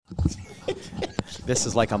This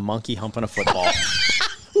is like a monkey humping a football.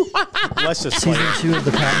 Let's just Season 2 of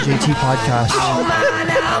the Pat and JT podcast. Oh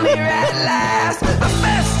man, I'm here at last. The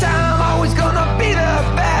best time, always gonna be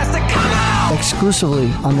the best. Come on!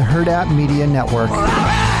 Exclusively on the Herd App Media Network.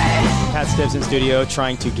 Pat Stibbs in studio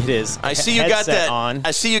trying to get his I see you got headset that. on.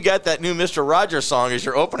 I see you got that new Mr. Rogers song as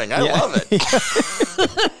your opening. I love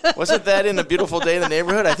it. Wasn't that in A Beautiful Day in the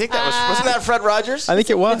Neighborhood? I think that wasn't that Fred Rogers? I think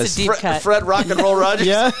it was. It's a deep cut. Fred Rock and Roll Rogers.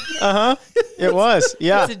 Yeah. It was.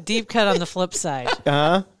 Yeah. It's a deep cut on the flip side.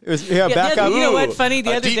 It was. Yeah. Back you up. know what? Funny,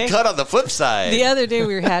 the a other deep day. cut on the flip side. The other day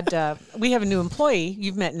we have a new employee.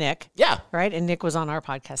 You've met Nick. Yeah. Right? And Nick was on our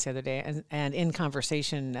podcast the other day, and in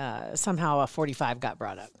conversation, somehow a 45 got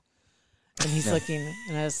brought up. And he's looking,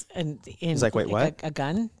 and he's like, wait, what? A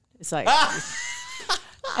gun? It's like,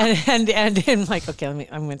 and I'm like, okay,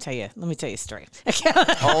 let me tell you a story.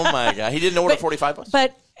 Oh my God, he didn't know what a 45 was.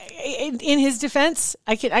 But in his defense,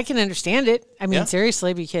 I can understand it. I mean, Yeah.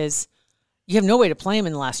 seriously, because you have no way to play them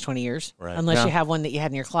in the last 20 years, Right. unless you have one that you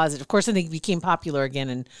had in your closet. Of course, I think it became popular again,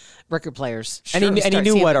 and record players. And he start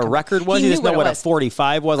knew seeing what it a come. record was. He knew didn't know what a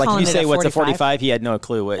 45 was. Like, if Calling you it say a what's a 45? 45, he had no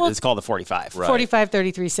clue. It's called a 45. Right. 45,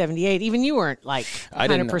 33, 78. Even you weren't like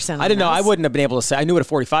 100%. I didn't know. I wouldn't have been able to say. I knew what a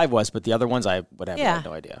 45 was, but the other ones I would have had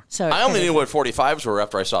no idea. So I only knew what 45s were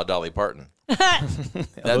after I saw Dolly Parton.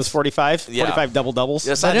 Those 45? Yeah. 45 double-doubles?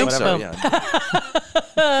 Yes, I think so. Ba-dum-bum. Yeah.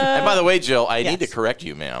 And by the way, Jill, I need to Yes. correct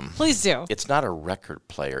you, ma'am. Please do. It's not a record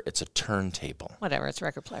player; it's a turntable. Whatever. It's a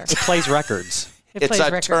record player. It plays records. It It's plays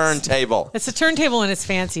a records. turntable. It's a turntable and it's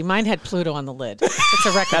fancy. Mine had Pluto on the lid. It's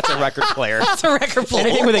a record. That's a record player. That's a record player.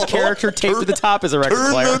 Anything with a character taped to the top is a record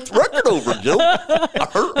Turn player. the record over, Jill.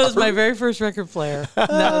 That was my very first record player. It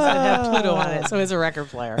had Pluto on it, so it was a record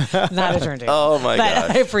player, not a turntable. Oh, my but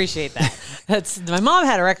gosh. I appreciate that. My mom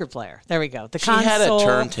had a record player. There we go. The console. had a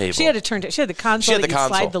turntable. She had a turntable. She had the console. had the that you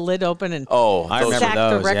console. slide the lid open and I remember stack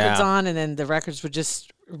those, the records yeah. on, and then the records would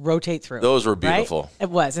just rotate through. Those were right? beautiful. It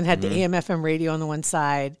was, and had the AM/FM radio on the one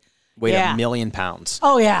side. Weighed Yeah. a million pounds.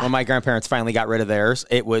 Oh, yeah. When my grandparents finally got rid of theirs,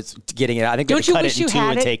 it was getting it out. I think they had Don't to you cut wish it you in two had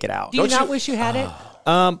and it? take it out. Do you not wish you had it?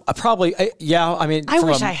 Yeah. I mean, I from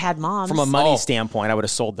wish a- I had mom's. From a money standpoint, I would have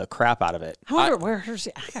sold the crap out of it. I wonder where's.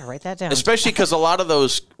 I gotta write that down. Especially because a lot of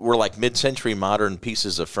those were like mid-century modern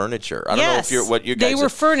pieces of furniture. I don't know if you're what you guys. They were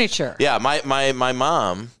furniture. Yeah, my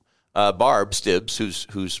mom, Barb Stibbs,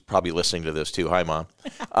 who's probably listening to this too. Hi,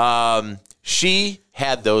 Mom. She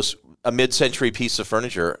had those a mid-century piece of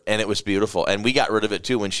furniture, and it was beautiful. And we got rid of it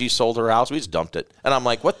too when she sold her house. We just dumped it, and I'm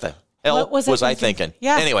like, what the hell What was I thinking?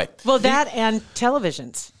 Yeah. Anyway, Well, that and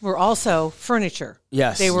televisions were also furniture.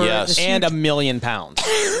 Yes. They were Yes. this And huge- a million pounds.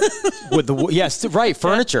 With the yes, right,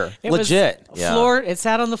 furniture. it was Legit. Yeah. floor. It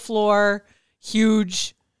sat on the floor.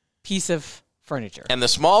 Huge piece of furniture. and the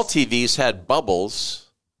small TVs had bubbles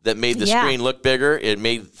that made the Yeah. screen look bigger. It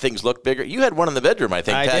made things look bigger. You had one in the bedroom, I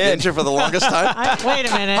think, I Pat, did. didn't you, for the longest time? Wait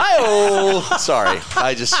a minute. Hi-oh. Sorry.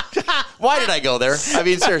 Why did I go there? I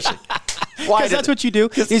mean, seriously. Why Because that's what you do.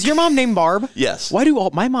 Is your mom named Barb? Yes. Why do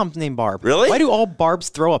my mom's named Barb? Really? Why do all Barbs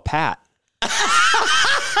throw a pat?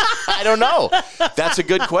 I don't know. That's a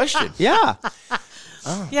good question. Yeah.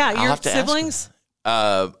 Yeah, I'll your have to ask siblings.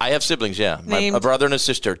 I have siblings, yeah. A Named? brother and a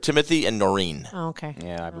sister, Timothy and Noreen. Oh, okay.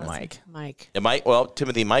 Yeah, Mike. Mike.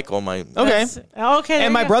 Timothy, Michael, my... Okay. That's- okay. there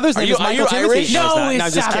And my you go. brother's name you- is are Michael you Timothy. Irish? No, it's No, not. No,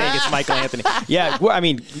 it's just not. kidding. It's Michael Anthony. Yeah, I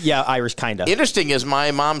mean, Irish kind of. Interesting is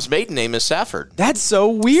my mom's maiden name is Safford. That's so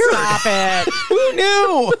weird. Stop it. Who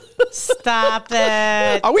knew? Stop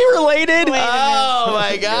it. Are we related? Wait a minute. Oh,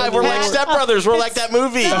 my God. We're like stepbrothers. We're like that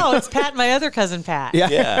movie. No, it's Pat, my other cousin Pat. Yeah.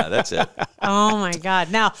 Yeah, that's it. Oh my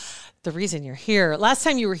God. Now, the reason you're here, last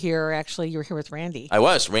time you were here, actually, you were here with Randy. I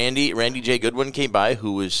was. Randy J. Goodwin came by,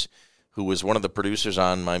 who was one of the producers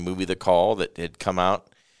on my movie The Call that had come out.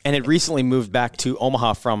 And had recently moved back to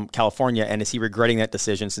Omaha from California, and is he regretting that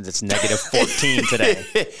decision since it's negative 14 today?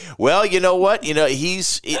 Well, you know what?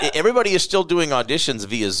 Everybody is still doing auditions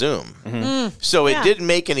via Zoom. So it didn't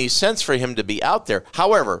make any sense for him to be out there.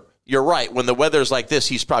 However, you're right. When the weather's like this,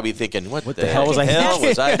 he's probably thinking, what the hell was I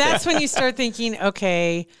thinking? That's when you start thinking,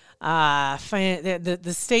 okay,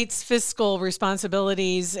 the state's fiscal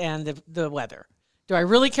responsibilities and the weather. Do I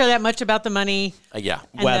really care that much about the money? Yeah.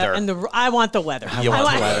 And Weather. I want the weather. You want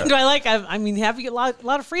the weather. Do I like? I mean, have you a lot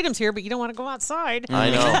of freedoms here, but you don't want to go outside. I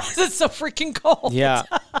know. It's so freaking cold. Yeah.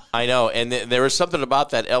 I know, and there was something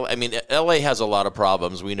about that. LA has a lot of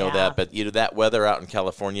problems. We know Yeah. that, but that weather out in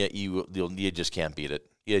California, you just can't beat it.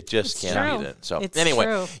 You just It's can't true. beat it. So It's anyway,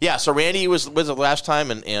 true. yeah. So Randy was the last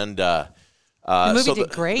time, and the movie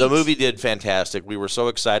did great. The movie did fantastic. We were so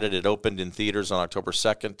excited. It opened in theaters on October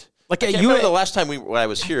 2nd. Like I can't remember the last time when I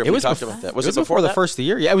was here. If we talked about that. Was it before the that? first of the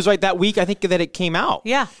year? Yeah, it was right that week. I think that it came out.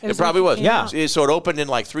 Yeah. It probably was. Yeah. So it opened in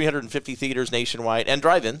like 350 theaters nationwide and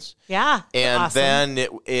drive-ins. Yeah. And awesome. then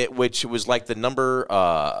which was like the number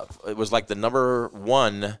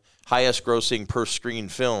one highest grossing per screen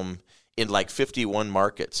film in like 51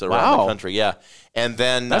 markets around the country. Yeah. And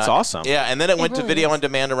then that's awesome. Yeah, and then it went to really video is. on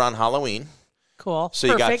demand around Halloween. Cool. So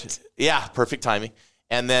you Perfect. got perfect timing.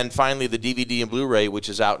 And then finally the DVD and Blu-ray, which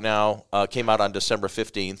is out now, came out on December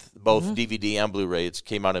 15th. Both DVD and Blu-ray. It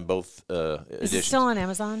came out in both editions. Is it still on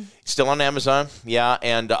Amazon? Still on Amazon, yeah.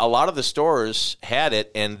 And a lot of the stores had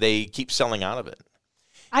it, and they keep selling out of it.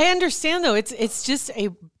 I understand though. It's just a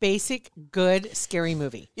basic, good, scary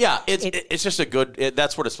movie. Yeah, it's just a good.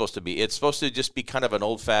 That's what it's supposed to be. It's supposed to just be kind of an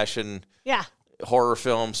old-fashioned horror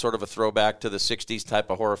film, sort of a throwback to the '60s type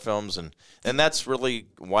of horror films, and that's really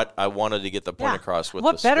what I wanted to get the point across with.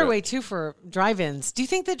 What the better script. way too for drive-ins? Do you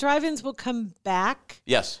think that drive-ins will come back?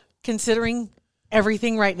 Yes. Considering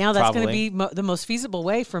everything right now, that's going to Probably. be the most feasible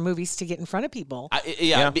way for movies to get in front of people.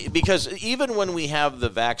 Because even when we have the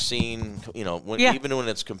vaccine, even when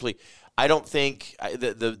it's complete, I don't think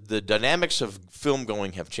the dynamics of film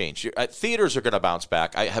going have changed. Theaters are going to bounce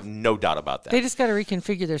back. I have no doubt about that. They just got to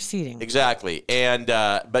reconfigure their seating. Exactly. And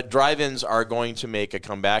but drive-ins are going to make a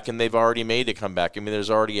comeback, and they've already made a comeback. I mean,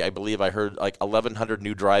 there's already, I believe I heard like 1,100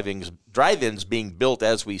 new drive-ins being built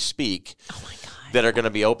as we speak. Oh my God. That are going to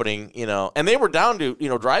be opening, and they were down to,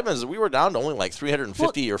 drive-ins. We were down to only like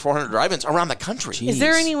 350 or 400 drive-ins around the country. Is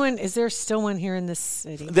there still one here in this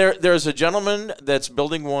city? There's a gentleman that's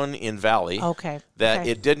building one in Valley. Okay. That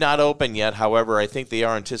it did not open yet. However, I think they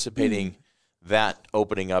are anticipating that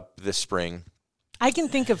opening up this spring. I can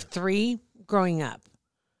think of 3 growing up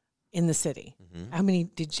in the city. How many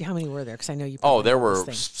were there? Because I know you. Oh, there were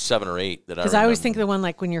 7 or 8 that I remember. Because I always think of the one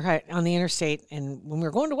like when you're on the interstate and when we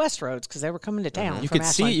were going to Westroads because they were coming to town. You from could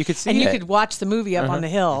see Ashland. it. And you could watch the movie up on the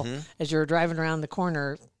hill as you were driving around the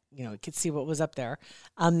corner. You could see what was up there.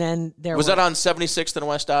 Then there was that on 76th and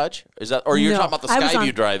West Dodge? Is that, or you're No, talking about the I was Skyview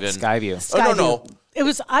on drive-in? Skyview. Oh no. It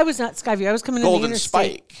was. I was not Skyview. I was coming in the Golden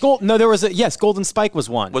interstate. Spike No, there was Golden Spike was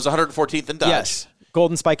one. was 114th and Dodge. Yes,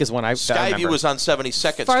 Golden Spike is one. Skyview was on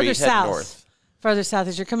 72nd Farther Street, heading south. north. Farther south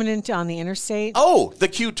as you're coming into on the interstate. Oh, the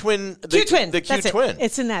Q Twin. Q Twin. The Q That's Twin. It.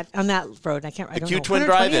 It's in that on that road. I can't. I The don't Q know. Twin 120th?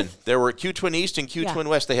 drive-in. There were Q Twin East and Q Yeah. Twin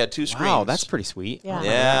West. They had 2 screens. Wow, that's pretty sweet. Yeah.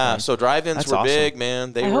 Yeah. So drive-ins That's were awesome. big,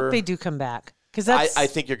 man. I hope they do come back because that's. I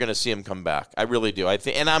think you're going to see them come back. I really do. I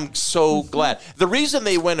think, and I'm so glad. The reason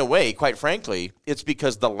they went away, quite frankly, it's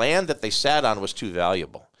because the land that they sat on was too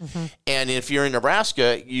valuable. And if you're in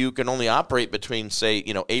Nebraska, you can only operate between, say,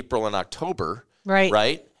 April and October. Right.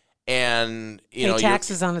 Right. And pay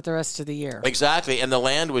taxes on it the rest of the year. Exactly, and the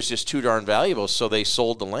land was just too darn valuable, so they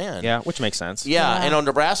sold the land. Yeah, which makes sense. Yeah, and on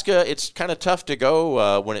Nebraska, it's kind of tough to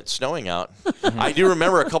go when it's snowing out. I do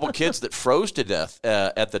remember a couple kids that froze to death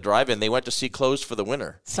at the drive-in. They went to see Closed for the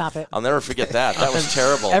Winter. Stop it. I'll never forget that. That was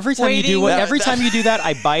terrible. Every time you do that,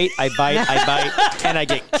 I bite, and I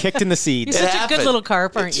get kicked in the seat. You're such a good little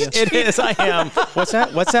carp, aren't you? It is. I am. What's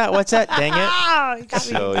that? Dang it. Oh, you got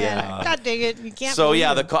me So, again. yeah. God dang it! You can't. So believe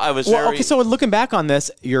yeah, it. I was Well, very. okay. So looking back on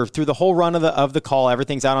this, you're through the whole run of the call.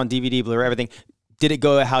 Everything's out on DVD, Blu-ray, everything. Did it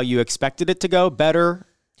go how you expected it to go? Better,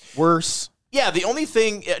 worse? Yeah, the only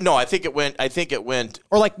thing. No, I think it went.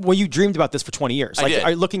 Or like, well, you dreamed about this for 20 years. I Like, did. are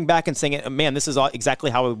you looking back and saying, man, this is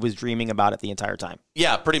exactly how I was dreaming about it the entire time?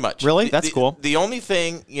 Yeah, pretty much. Really? That's cool. The only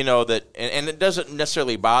thing, that, and it doesn't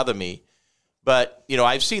necessarily bother me, but,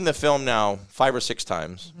 I've seen the film now 5 or 6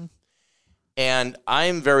 times, and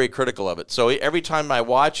I'm very critical of it. So every time I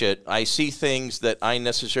watch it, I see things that I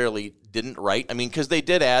necessarily didn't write. I mean, because they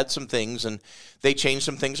did add some things, and they changed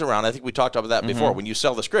some things around. I think we talked about that before. When you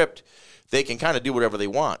sell the script, they can kind of do whatever they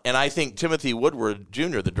want. And I think Timothy Woodward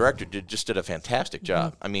Jr., the director, just did a fantastic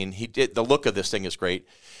job. I mean, he did. The look of this thing is great.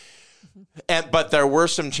 But there were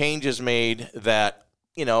some changes made that,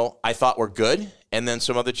 I thought were good. And then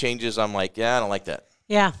some other changes I'm like, yeah, I don't like that.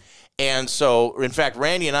 Yeah. And so, in fact,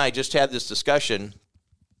 Randy and I just had this discussion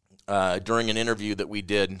during an interview that we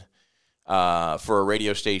did for a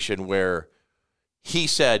radio station where he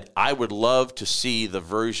said, I would love to see the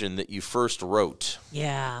version that you first wrote.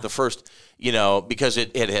 Yeah. The first, because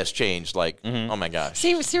it has changed. Like, oh my gosh.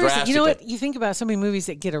 Seriously, you drastically. know what? You think about so many movies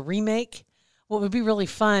that get a remake. What would be really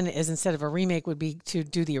fun is instead of a remake would be to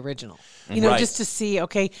do the original. Right. Just to see,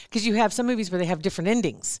 because you have some movies where they have different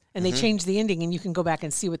endings and they change the ending and you can go back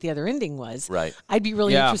and see what the other ending was. Right. I'd be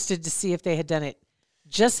really Yeah. interested to see if they had done it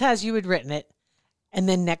just as you had written it and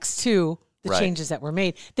then next to the Right. changes that were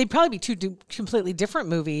made. They'd probably be two completely different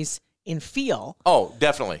movies in feel. Oh,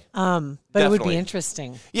 definitely. But it would Definitely. be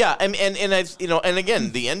interesting. Yeah, and I, and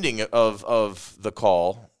again, the ending of The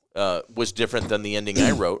Call was different than the ending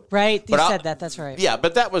I wrote. Right, you But said that. That's right. Yeah,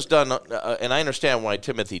 but that was done, and I understand why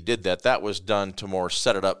Timothy did that. That was done to more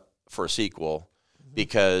set it up for a sequel,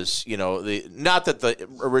 because not that the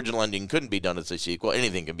original ending couldn't be done as a sequel.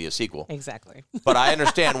 Anything can be a sequel. Exactly. But I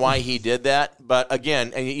understand why he did that. But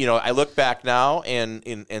again, and I look back now,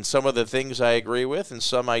 and some of the things I agree with, and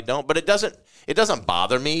some I don't. But it doesn't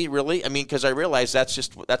bother me really. I mean, because I realize that's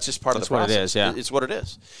just part of the process. That's what it is, yeah. It's what it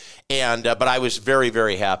is. And but I was very,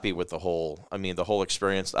 very happy with the whole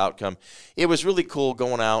experience, the outcome. It was really cool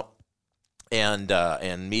going out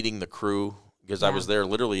and meeting the crew, because I was there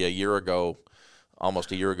literally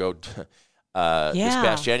almost a year ago. This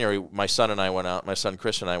past January, my son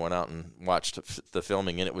Chris and I went out and watched the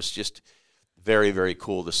filming, and it was just very, very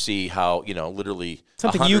cool to see how, literally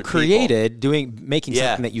something you 100 created, people, making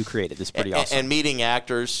something that you created is pretty awesome. And meeting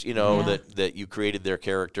actors, that you created their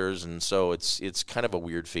characters, and so it's kind of a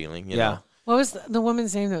weird feeling, you know. What was the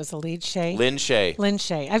woman's name that was the lead? Shay? Lynn Shay. Lynn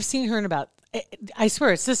Shay. I've seen her in about, I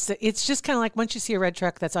swear, it's just kind of like once you see a red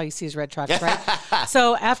truck, that's all you see is red trucks, right?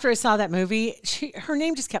 So after I saw that movie, her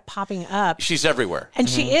name just kept popping up. She's everywhere. And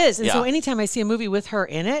she is. And so Yeah. anytime I see a movie with her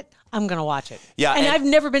in it, I'm going to watch it. Yeah, And and- I've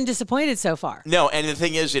never been disappointed so far. No, and the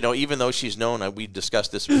thing is, even though she's known, we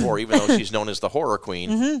discussed this before, even though she's known as the horror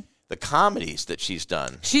queen, the comedies that she's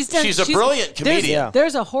done. She's a brilliant comedian.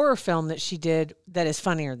 There's a horror film that she did that is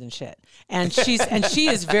funnier than shit. And she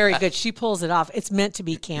is very good. She pulls it off. It's meant to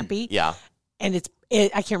be campy. Yeah. And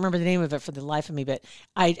I can't remember the name of it for the life of me, but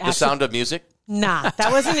The Sound of Music. Nah,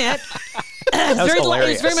 that wasn't it. It was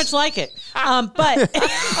hilarious. very much like it.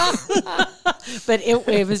 But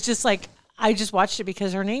it was just like, I just watched it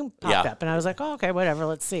because her name popped up, and I was like, oh, okay, whatever,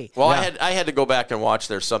 let's see. Well, I had to go back and watch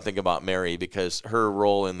There's Something About Mary, because her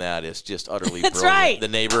role in that is just utterly That's brilliant. right. The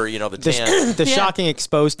neighbor, the tan. The shocking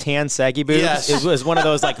exposed tan saggy boobs Yes. was one of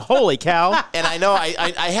those like, holy cow. And I know I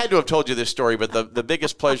had to have told you this story, but the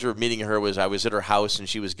biggest pleasure of meeting her was I was at her house, and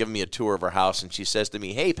she was giving me a tour of her house, and she says to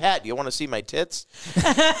me, "Hey, Pat, do you want to see my tits?"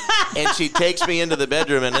 And she takes me into the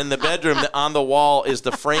bedroom, and in the bedroom on the wall is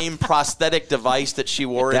the frame prosthetic device that she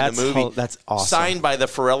wore in the movie. That's awesome. Signed by the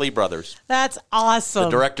Farrelly brothers, That's awesome. the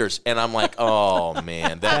directors. And I'm like, oh,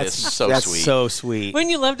 man, that's so That's sweet. so sweet.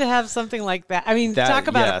 Wouldn't you love to have something like that? I mean, That- talk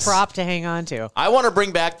about yes. a prop to hang on to. I want to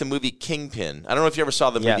bring back the movie Kingpin. I don't know if you ever saw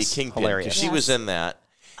the movie Yes, Kingpin. hilarious. 'Cause she was in that.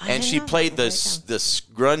 And didn't she know played that. this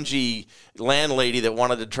grungy landlady that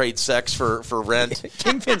wanted to trade sex for rent.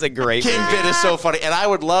 Kingpin's a great movie. Kingpin is so funny. And I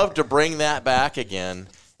would love to bring that back again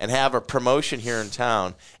and have a promotion here in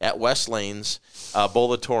town at West Lane's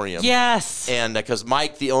Bolatorium. Yes. And because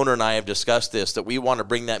Mike, the owner, and I have discussed this, that we want to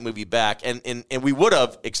bring that movie back. And we would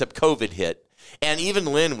have, except COVID hit. And even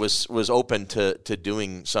Lynn was open to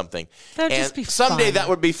doing something. That would and just be someday fun. that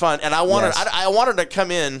would be fun. And I wanted Yes. I wanted to come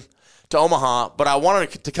in to Omaha, but I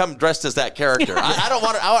wanted to come dressed as that character. I don't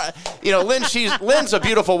want to. Lynn's a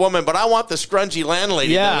beautiful woman, but I want the scrungy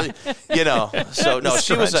landlady. Yeah. So no,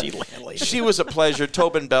 she scrungy landlady. she was a pleasure.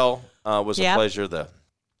 Tobin Bell was a Yep. pleasure.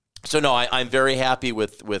 So no, I'm very happy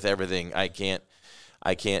with everything. I can't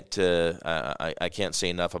say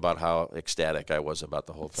enough about how ecstatic I was about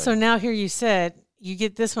the whole thing. So now here you said you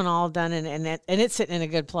get this one all done and it's sitting in a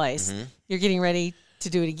good place. Mm-hmm. You're getting ready to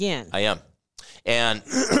do it again. I am. And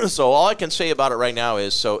so all I can say about it right now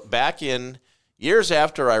is, so back in years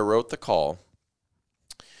after I wrote The Call,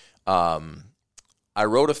 I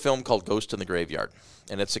wrote a film called Ghost in the Graveyard,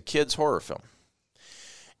 and it's a kid's horror film.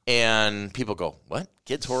 And people go, "What?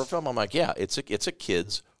 Kids horror film?" I'm like, "Yeah, it's a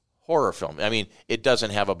kid's horror film. I mean, it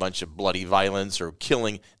doesn't have a bunch of bloody violence or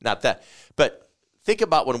killing, not that. But think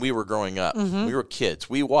about when we were growing up. We were kids.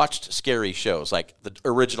 We watched scary shows like the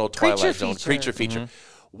original Twilight Creature Zone, Feature. Creature Feature.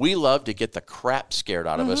 We loved to get the crap scared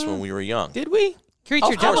out of us when we were young. Did we? Creature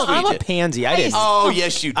Of course Devil. we I'm a did. pansy. I didn't. Oh,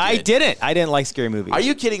 yes, you did. I didn't. I didn't like scary movies. Are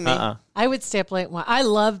you kidding me? I would stay up late. I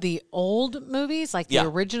love the old movies, like the Yeah.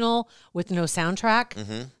 original with no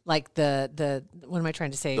soundtrack. Like the what am I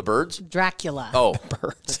trying to say? The Birds? Dracula. Oh,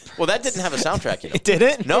 Birds. well, that didn't have a soundtrack. It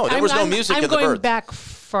didn't? No, there was no music I'm in The going Birds. back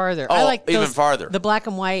farther. Oh, I like even those, farther. The black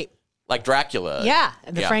and white. Like Dracula. Yeah,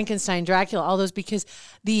 the Yeah. Frankenstein, Dracula, all those, because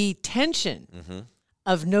the tension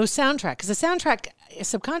of no soundtrack, because the soundtrack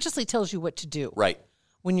subconsciously tells you what to do Right.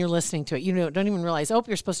 when you're listening to it. You don't even realize, oh,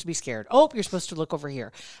 you're supposed to be scared. Oh, you're supposed to look over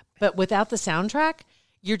here. But without the soundtrack,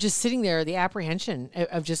 you're just sitting there, the apprehension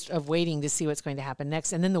of waiting to see what's going to happen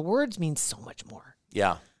next. And then the words mean so much more.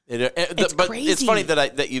 Yeah. It's but crazy. it's funny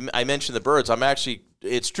that I mentioned The Birds.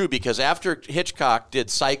 It's true because after Hitchcock did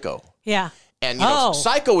Psycho, Yeah. And, you know,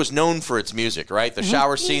 Psycho was known for its music, right? The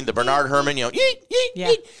shower scene, the Bernard Herrmann, you know, yeet, yeet,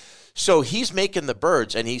 yeet. So he's making the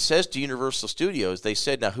birds, and he says to Universal Studios, they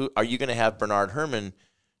said, now, who are you going to have Bernard Herrmann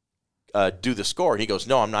do the score? And he goes,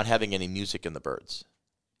 no, I'm not having any music in the birds.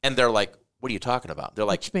 And they're like, what are you talking about? They're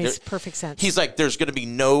like, which makes perfect sense. He's like, there's going to be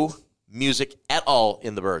no music at all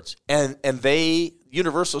in the birds. And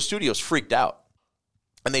Universal Studios freaked out.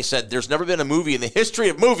 And they said, there's never been a movie in the history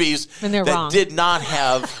of movies that did not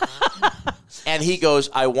have. And he goes,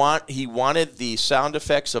 he wanted the sound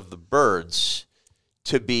effects of the birds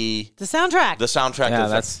to be the soundtrack. The soundtrack. Yeah,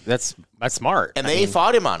 that's smart. And they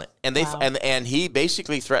fought him on it. And and he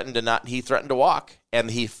basically threatened to walk. And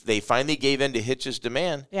they finally gave in to Hitch's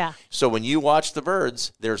demand. Yeah. So when you watch the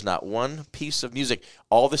birds, there's not one piece of music.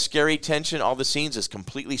 All the scary tension, all the scenes is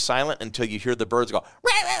completely silent until you hear the birds go,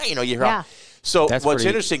 rah, rah, you know, you hear. Yeah. So what's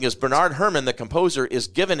interesting is Bernard Herrmann, the composer, is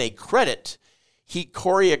given a credit. He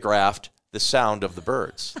choreographed the sound of the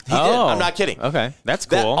birds. He did. I'm not kidding. Okay, that's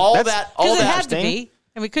cool. All that it had to be.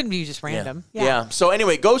 And we couldn't be just random. Yeah. So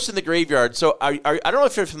anyway, Ghost in the Graveyard. So I don't know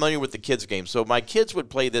if you're familiar with the kids' game. So my kids would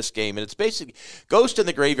play this game, and it's basically Ghost in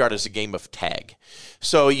the Graveyard is a game of tag.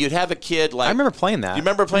 So you'd have a kid like I remember playing that. You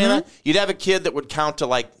remember playing that? You'd have a kid that would count to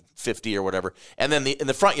like 50 or whatever, and then in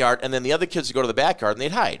the front yard, and then the other kids would go to the backyard and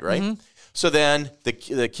they'd hide, right? Mm-hmm. So then the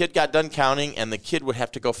kid got done counting, and the kid would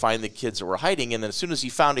have to go find the kids that were hiding, and then as soon as he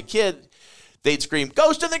found a kid, they'd scream,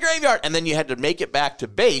 "Ghost in the Graveyard!" And then you had to make it back to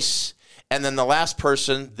base, and then the last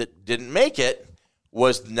person that didn't make it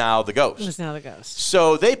was now the ghost.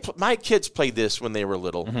 So my kids played this when they were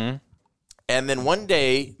little. Mm-hmm. And then one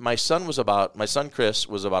day, my son Chris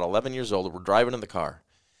was about 11 years old. We're driving in the car,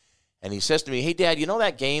 and he says to me, "Hey, Dad, you know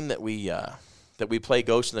that game that we play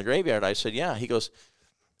Ghost in the Graveyard?" I said, "Yeah." He goes,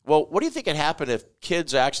 "Well, what do you think would happen if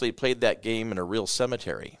kids actually played that game in a real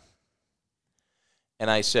cemetery?" And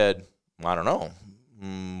I said, "I don't know.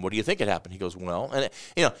 What do you think would happen?" He goes, "Well," and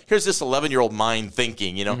here's this 11-year-old mind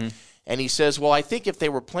thinking, Mm-hmm. And he says, "Well, I think if they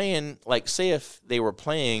were playing, like, say if they were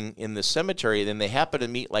playing in the cemetery, then they happen to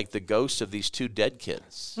meet like the ghosts of these two dead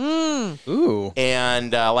kids. Ooh.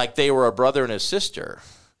 And like they were a brother and a sister."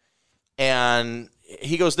 And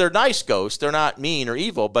he goes, "They're nice ghosts. They're not mean or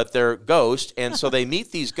evil, but they're ghosts. And so they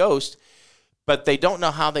meet these ghosts, but they don't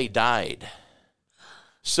know how they died.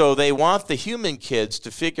 So they want the human kids to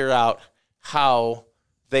figure out how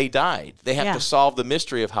they died. They have to solve the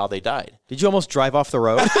mystery of how they died." Did you almost drive off the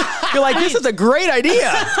road? You're like, this is a great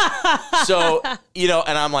idea. So,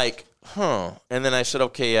 and I'm like, huh. And then I said,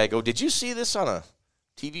 okay, I go, "Did you see this on a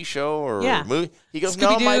TV show or movie?" He goes,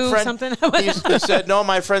 "No, my friend." Something? He said, "No,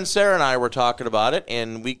 my friend Sarah and I were talking about it,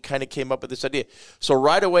 and we kind of came up with this idea." So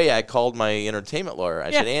right away, I called my entertainment lawyer.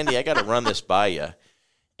 I said, "Andy, I got to run this by you."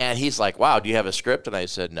 And he's like, "Wow, do you have a script?" And I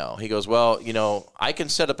said, "No." He goes, "Well, I can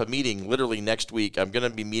set up a meeting literally next week. I'm going to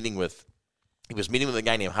be meeting with." He was meeting with a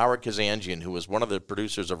guy named Howard Kazanjian, who was one of the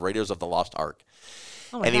producers of Raiders of the Lost Ark.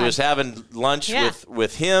 And he was having lunch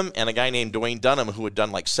with him and a guy named Dwayne Dunham, who had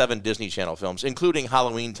done like 7 Disney Channel films, including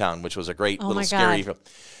Halloween Town, which was a great little scary film.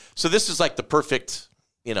 So this is like the perfect,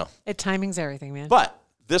 Timing's everything, man. But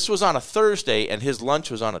this was on a Thursday, and his lunch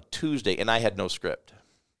was on a Tuesday, and I had no script.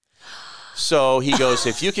 So he goes,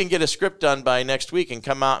 "If you can get a script done by next week and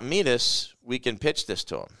come out and meet us, we can pitch this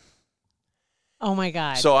to him." Oh, my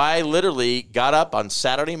God. So I literally got up on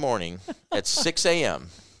Saturday morning at 6 a.m.,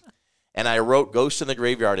 and I wrote Ghost in the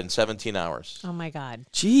Graveyard in 17 hours. Oh, my God.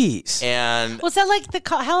 Jeez. And was that like the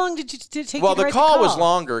call? How long did it take well, you to the call was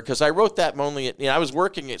longer because I wrote that only I was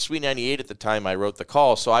working at Sweet 98 at the time I wrote the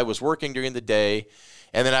call. So I was working during the day,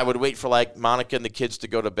 and then I would wait for like Monica and the kids to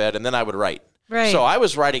go to bed, and then I would write. Right. So I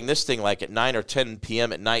was writing this thing like at 9 or 10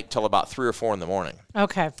 p.m. at night till about 3 or 4 in the morning.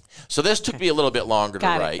 Okay. So this took me a little bit longer to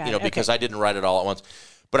write, because I didn't write it all at once.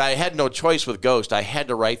 But I had no choice with Ghost. I had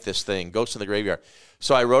to write this thing, Ghost in the Graveyard.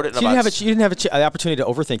 So I wrote it in you didn't have the opportunity to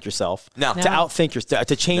overthink yourself. No. To outthink yourself,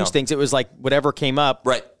 to change things. It was like whatever came up,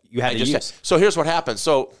 right. You had to use. So here's what happened.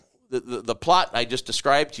 So the plot I just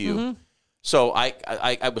described to you. Mm-hmm. So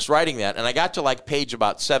I was writing that, and I got to like page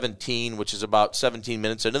about 17, which is about 17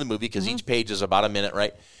 minutes into the movie, because each page is about a minute,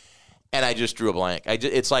 right? And I just drew a blank.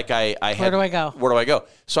 It's like I had... Where do I go? Where do I go?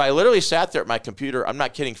 So I literally sat there at my computer, I'm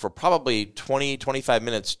not kidding, for probably 20, 25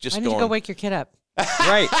 minutes just going... I need to go wake your kid up.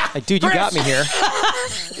 Right. Like, dude, you got me here.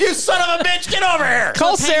 You son of a bitch, get over here!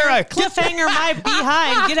 Call Sarah! Cliffhanger my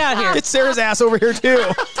behind. Get out here. Get Sarah's ass over here, too.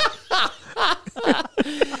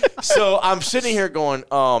 So I'm sitting here going,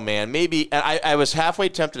 oh, man, maybe... And I was halfway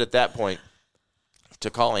tempted at that point to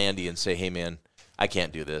call Andy and say, "Hey, man, I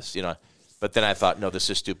can't do this," But then I thought, no, this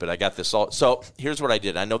is stupid. I got this all. So here's what I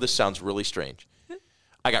did. I know this sounds really strange.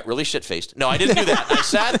 I got really shit-faced. No, I didn't do that. I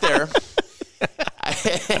sat there,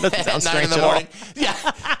 That doesn't sound at 9 in strange the at all. morning.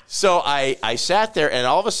 Yeah. So I sat there, and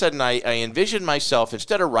all of a sudden I envisioned myself,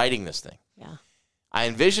 instead of writing this thing, Yeah. I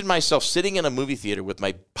envisioned myself sitting in a movie theater with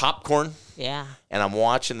my popcorn, Yeah. and I'm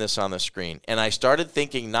watching this on the screen. And I started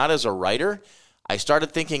thinking, not as a writer, I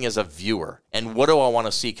started thinking as a viewer. And what do I want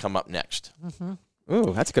to see come up next?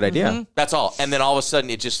 Ooh, that's a good idea. That's all. And then all of a sudden,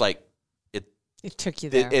 it just like, It took you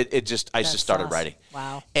there. I just started sauce. writing.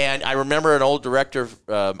 Wow. And I remember an old director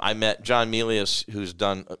I met, John Milius, who's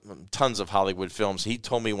done tons of Hollywood films. He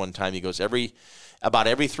told me one time, he goes, about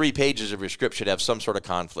every 3 pages of your script should have some sort of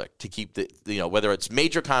conflict to keep whether it's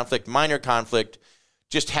major conflict, minor conflict,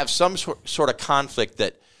 just have some sort of conflict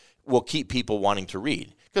that will keep people wanting to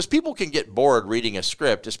read. Because people can get bored reading a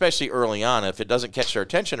script, especially early on, if it doesn't catch their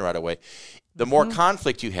attention right away. The more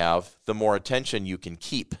conflict you have, the more attention you can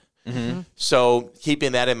keep. So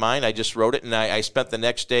keeping that in mind, I just wrote it, and I spent the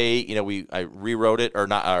next day, I rewrote it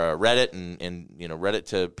read it and read it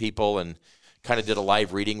to people, and kind of did a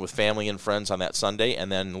live reading with family and friends on that Sunday,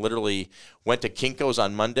 and then literally went to Kinko's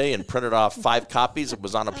on Monday and printed off 5 copies. It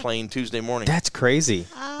was on a plane Tuesday morning. That's crazy.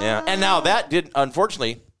 Yeah, and now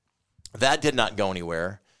unfortunately, that did not go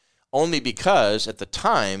anywhere, only because at the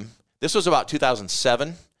time, this was about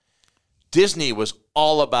 2007. Disney was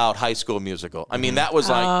all about High School Musical. I mean, that was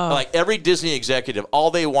like every Disney executive,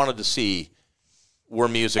 all they wanted to see were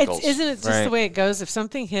musicals. Isn't it just Right. the way it goes? If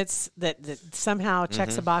something hits that somehow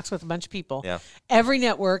checks a box with a bunch of people, Yeah. every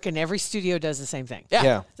network and every studio does the same thing.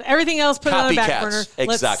 Yeah. So everything else put it on the back Copycats. burner.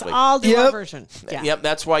 Exactly. Let's all do our Yep. version. Yeah. Yep,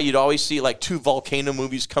 that's why you'd always see like 2 volcano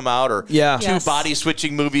movies come out, or Yeah. 2 Yes. body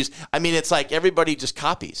switching movies. I mean, it's like everybody just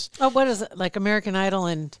copies. Oh, what is it? Like American Idol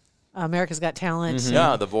and America's Got Talent.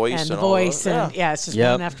 Yeah, The Voice And The and all Voice. those. And it's just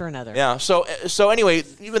Yep. one after another. Yeah. So anyway,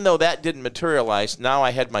 even though that didn't materialize, now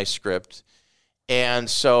I had my script, and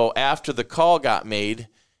so after the call got made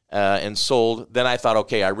and sold, then I thought,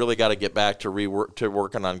 okay, I really got to get back to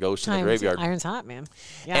working on Ghost in the Graveyard, Iron's hot, man.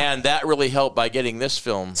 Yeah. and that really helped by getting this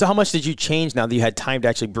film. So how much did you change now that you had time to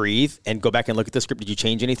actually breathe and go back and look at the script? Did you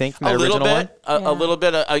change anything from that A little original bit, a little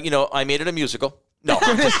bit. I made it a musical. No,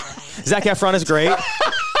 one? Zac Efron is great.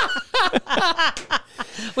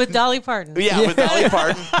 With Dolly Parton. yeah, with Dolly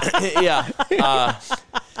Parton. Yeah.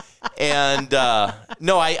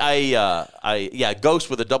 Ghost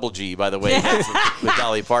with a double G, by the way, with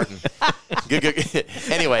Dolly Parton. Good.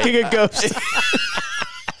 Anyway, King of Ghosts.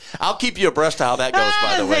 I'll keep you abreast of how that goes,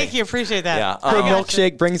 by the way. Thank you. Appreciate that. Yeah. Her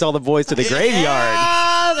milkshake brings all the boys to the graveyard.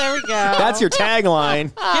 Oh, there we go. That's your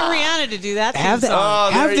tagline. Get Rihanna to do that. Have the, theme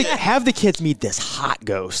song. have the kids meet this hot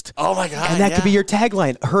ghost. Oh, my God. And that could be your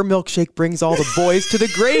tagline. Her milkshake brings all the boys to the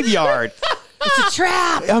graveyard. It's a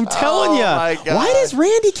trap. I'm telling you. my God. Why does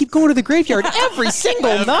Randy keep going to the graveyard every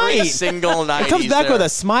single night? Every single night. He comes he's back there. with a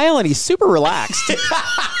smile and he's super relaxed.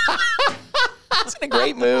 He's in a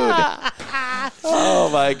great mood. Oh,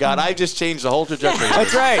 my God. I just changed the whole trajectory.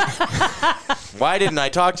 That's right. Why didn't I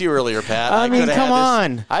talk to you earlier, Pat? I mean, coulda come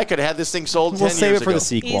had this- on. I could have had this thing sold 10 We'll years save it for ago. the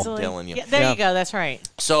sequel. Easily. telling you. Yeah, there Yeah. you go. That's right.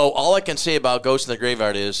 So all I can say about Ghost in the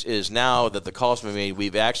Graveyard is now that the call's been made,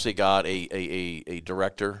 we've actually got a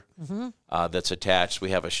director that's attached. We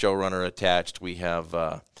have a showrunner attached. We have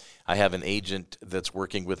I have an agent that's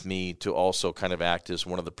working with me to also kind of act as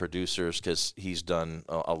one of the producers because he's done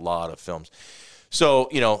a lot of films. So,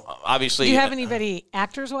 obviously... Do you have anybody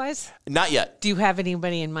actors-wise? Not yet. Do you have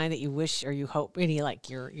anybody in mind that you wish or you hope, any like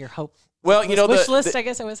your hope? Well, wish list, I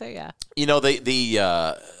guess I would say, yeah. the You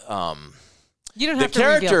don't the have to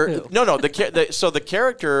character reveal who. no the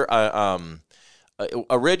character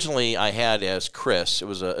originally I had as Chris. It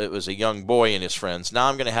was a young boy and his friends. Now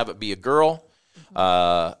I'm going to have it be a girl,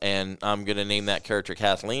 and I'm going to name that character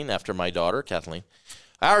Kathleen after my daughter Kathleen.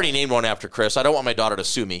 I already named one after Chris. I don't want my daughter to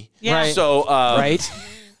sue me. Yeah. Right. So Right?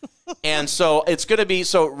 and so it's going to be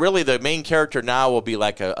really the main character now will be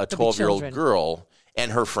like a 12-year-old children. girl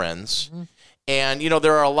and her friends. And,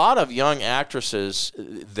 there are a lot of young actresses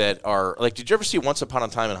that are, like, did you ever see Once Upon a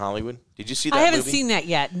Time in Hollywood? Did you see that I haven't movie? seen that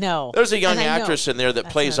yet. No. There's a young And I know. actress in there that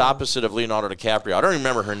That's plays what I know. opposite of Leonardo DiCaprio. I don't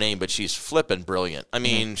remember her name, but she's flippin' brilliant. I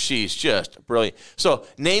mean, she's just brilliant. So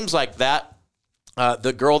names like that,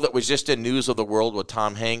 the girl that was just in News of the World with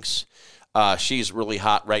Tom Hanks, she's really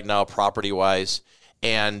hot right now, property-wise.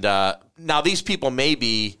 And now these people may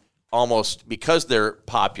be almost, because they're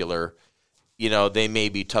popular, they may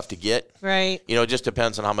be tough to get. Right. It just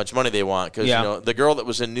depends on how much money they want. Because, Yeah. the girl that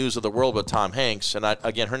was in News of the World with Tom Hanks, and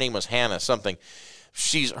again, her name was Hannah something.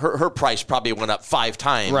 Her price probably went up 5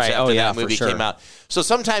 times Right. after Oh, yeah, that for movie sure. came out. So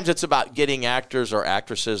sometimes it's about getting actors or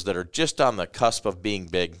actresses that are just on the cusp of being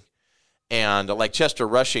big. And like Chester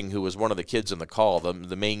Rushing, who was one of the kids in the call,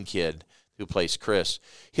 the main kid, who plays Chris.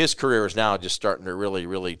 His career is now just starting to really,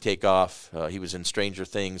 really take off. He was in Stranger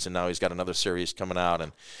Things, and now he's got another series coming out.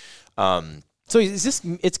 And So is this?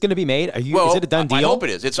 It's going to be made? Is it a done deal? I hope it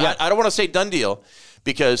is. I don't want to say done deal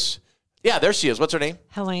because, there she is. What's her name?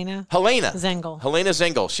 Helena Zengel. Helena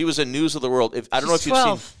Zengel. She was in News of the World. I don't know if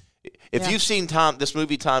you've seen this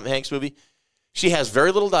movie, Tom Hanks movie. She has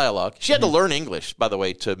very little dialogue. She had to learn English, by the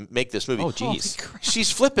way, to make this movie. Oh, geez. She's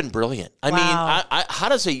flipping brilliant. I mean, how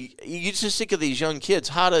does you just think of these young kids,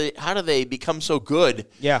 how do they become so good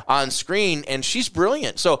on screen? And she's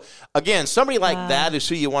brilliant. So, again, somebody like that is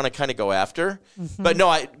who you want to kind of go after. Mm-hmm. But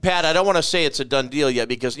no, Pat, I don't want to say it's a done deal yet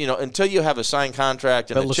because, until you have a signed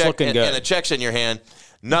contract and a check's in your hand,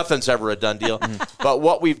 nothing's ever a done deal. But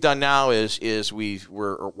what we've done now is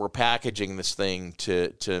we're packaging this thing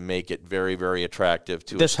to make it very, very attractive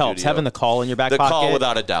to this a studio. Helps having the call in your back pocket. The call,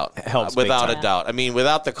 without a doubt, helps without a doubt. I mean,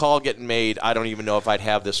 without the call getting made, I don't even know if I'd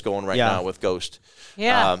have this going right now with Ghost.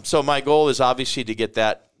 Yeah. So my goal is obviously to get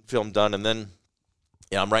that film done, and then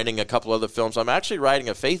I'm writing a couple other films. I'm actually writing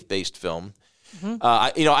a faith-based film. Mm-hmm.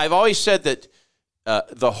 I've always said that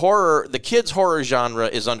the kids horror genre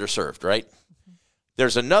is underserved, right?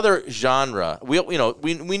 There's another genre.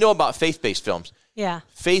 We know about faith-based films. Yeah.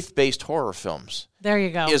 Faith-based horror films. There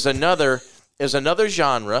you go. Is another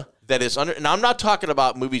genre that is under. And I'm not talking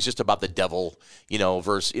about movies just about the devil,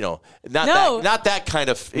 versus, not that kind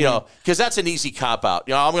of, because that's an easy cop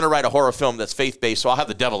out. I'm going to write a horror film that's faith-based, so I'll have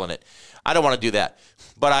the devil in it. I don't want to do that.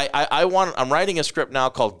 But I'm writing a script now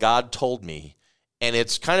called God Told Me, and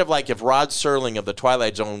it's kind of like if Rod Serling of The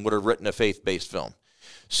Twilight Zone would have written a faith-based film.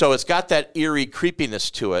 So it's got that eerie creepiness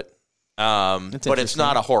to it, but it's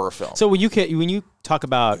not a horror film. So when you talk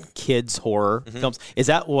about kids horror films, is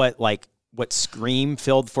that what Scream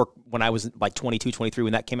filled for when I was like 22, 23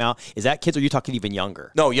 when that came out? Is that kids, or are you talking even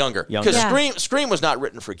younger? No, younger. Because Scream was not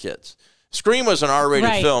written for kids. Scream was an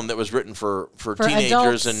R-rated film that was written for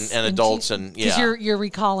teenagers and adults. Because you're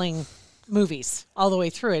recalling movies all the way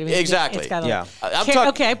through it. I mean, exactly. It's got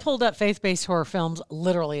I pulled up faith-based horror films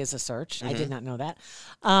literally as a search. Mm-hmm. I did not know that.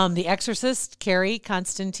 The Exorcist, Carrie,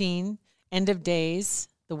 Constantine, End of Days,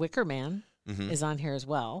 The Wicker Man is on here as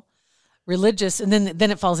well. Religious, and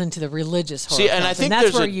then it falls into the religious horror films. And I think that's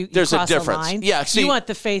there's where you a cross difference. The line. Yeah, you want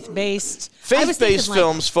the faith-based. Faith-based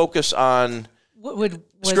films focus on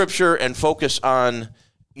scripture and focus on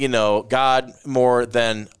God more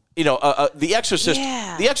than. The Exorcist.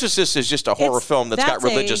 Yeah. The Exorcist is just a horror film that's got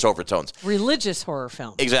religious overtones. Religious horror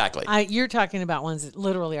film. Exactly. You're talking about ones that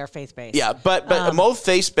literally are faith-based. Yeah, but most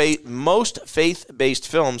faith-based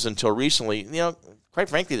films until recently, quite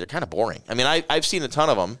frankly, they're kind of boring. I mean, I've seen a ton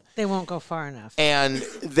of them. They won't go far enough. And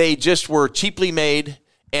they just were cheaply made.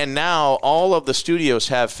 And now all of the studios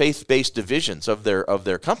have faith-based divisions of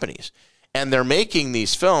their companies, and they're making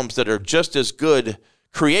these films that are just as good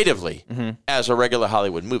creatively as a regular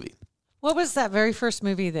Hollywood movie. What was that very first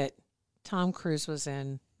movie that Tom Cruise was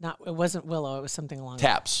in? It wasn't Willow. It was something along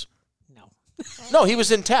Taps. No, he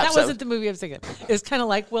was in Taps. That wasn't the movie I was thinking. It was kind of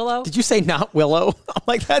like Willow. Did you say not Willow? I'm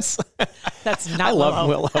like, that's not. I love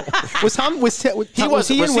Willow. Was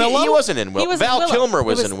he in Willow? He wasn't in Willow. Val Kilmer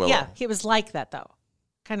was in Willow. Yeah, he was like that though,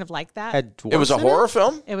 kind of like that. It was a horror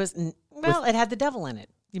film. It was it had the devil in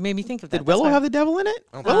it. You made me think of that. Did Willow have the devil in it?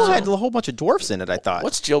 Willow had a whole bunch of dwarfs in it, I thought.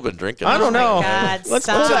 What's Jill been drinking? I don't know. God, Let's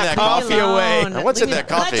put that coffee away. What's in that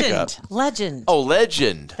coffee cup? Legend. Oh,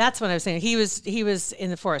 Legend. That's what I was saying. He was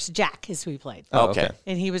in the forest. Jack is who he played. Oh, okay.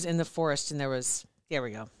 And he was in the forest, and there we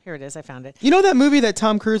go. Here it is. I found it. You know that movie that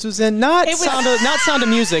Tom Cruise was in? Not Sound of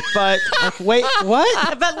Music, but wait,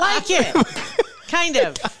 what? But like it. Kind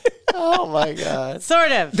of. Oh, my God.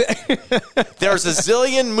 Sort of. There's a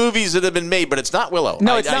zillion movies that have been made, but it's not Willow.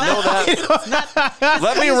 No, it's not. I know that.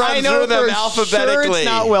 Let me run through them alphabetically. Sure it's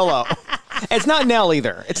not Willow. It's not Nell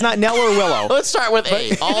either. It's not Nell or Willow. Let's start with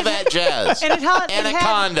A. All that jazz. And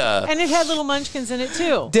Anaconda. And it had little munchkins in it,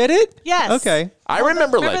 too. Did it? Yes. Okay. I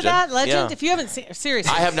remember Legend. Remember that? Legend? Yeah. If you haven't seen it,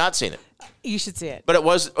 seriously. I have not seen it. You should see it. But it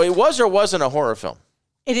was or wasn't a horror film?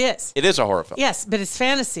 It is. It is a horror film. Yes, but it's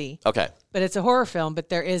fantasy. Okay. But it's a horror film, but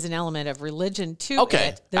there is an element of religion to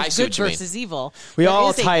it. There's I see good what you mean. versus evil. We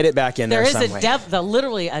all tied it back in there some way. There is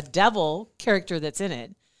literally a devil character that's in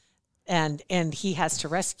it, and he has to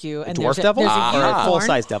rescue. And dwarf devil? There's a unicorn.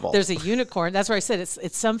 Full-size devil. There's a unicorn. That's where I said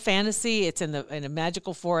it's some fantasy. It's in a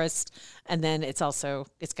magical forest, and then it's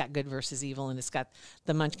got good versus evil, and it's got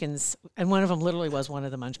the munchkins, and one of them literally was one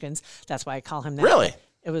of the munchkins. That's why I call him that. Really?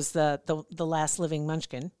 It was the last living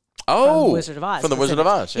munchkin. Oh, from Wizard of Oz. from the Wizard of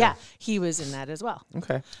Oz, yeah. he was in that as well.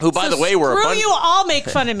 Okay. Who, by the way, were a Screw bunch. you all make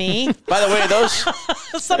fun of me. By the way,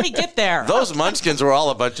 those Let me get there. those Munchkins were all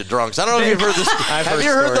a bunch of drunks. I don't know if you've heard this. Have you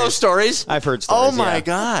heard those stories? I've heard Oh stories, my yeah.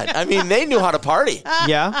 God! I mean, they knew how to party.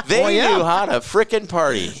 Yeah. They Well, yeah. knew how to frickin'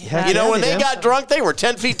 party. Heck You know, yeah, when they they do. got drunk, they were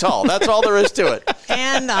 10 feet tall. That's all there is to it.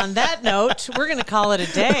 And on that note, we're going to call it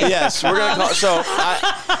a day. Yes, we're gonna call. So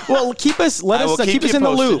Well, keep us. Let I will us keep us you in the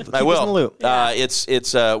posted. loop. I Keep will. us in the loop.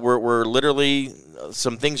 It's we're literally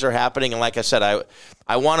some things are happening, and like I said,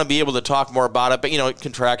 I want to be able to talk more about it, but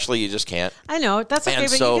contractually you just can't. I know that's okay, And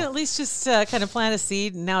but so- you can at least just kind of plant a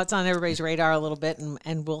seed, and now it's on everybody's radar a little bit,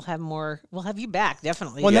 and we'll have more. We'll have you back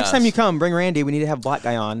definitely. Well, next Yes. time you come, bring Randy. We need to have a black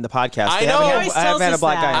guy on the podcast. I They know. haven't He had- always I haven't tells had a us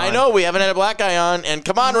black that. guy on. I know we haven't had a black guy on, and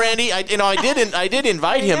come on, Randy. I did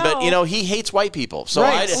invite him, but know. he hates white people. So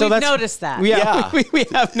Right. I, So We've that's- noticed that. Yeah, Yeah. we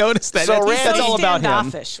have noticed that. So That's, Randy- that's all about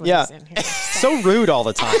him. standoffish when Yeah, he's in here. so rude all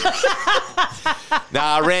the time.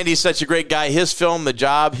 Randy's such a great guy. His film, The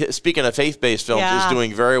Job, speaking of faith-based films, Yeah. is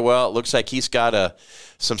doing very well. It looks like he's got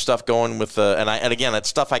some stuff going with and again, it's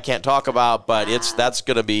stuff I can't talk about, but it's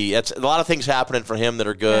a lot of things happening for him that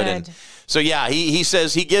are good. And Good. so yeah, he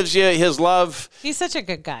says he gives you his love. He's such a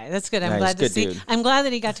good guy. That's good. I'm Yeah, he's glad a to good see. dude. I'm glad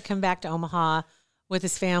that he got to come back to Omaha with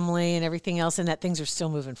his family and everything else, and that things are still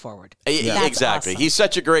moving forward. That's Exactly. awesome. He's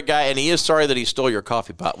such a great guy, and he is sorry that he stole your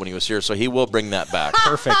coffee pot when he was here, so he will bring that back.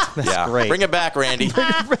 Perfect. That's Yeah, great. bring it back, Randy.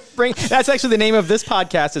 That's actually the name of this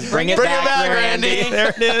podcast. Is bring it Bring it back, back, Randy. Randy.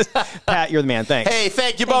 There it is. Pat, you're the man. Thanks. Hey,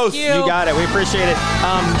 thank you both. you. You got it. We appreciate it.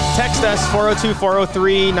 Text us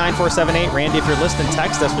 402-403-9478. Randy, if you're listening,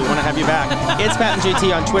 text us. We want to have you back. It's Pat and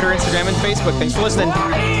JT on Twitter, Instagram, and Facebook. Thanks for listening.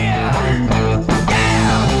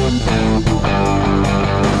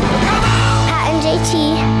 Pat and JT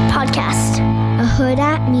Podcast, a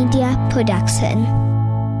Huda Media Production.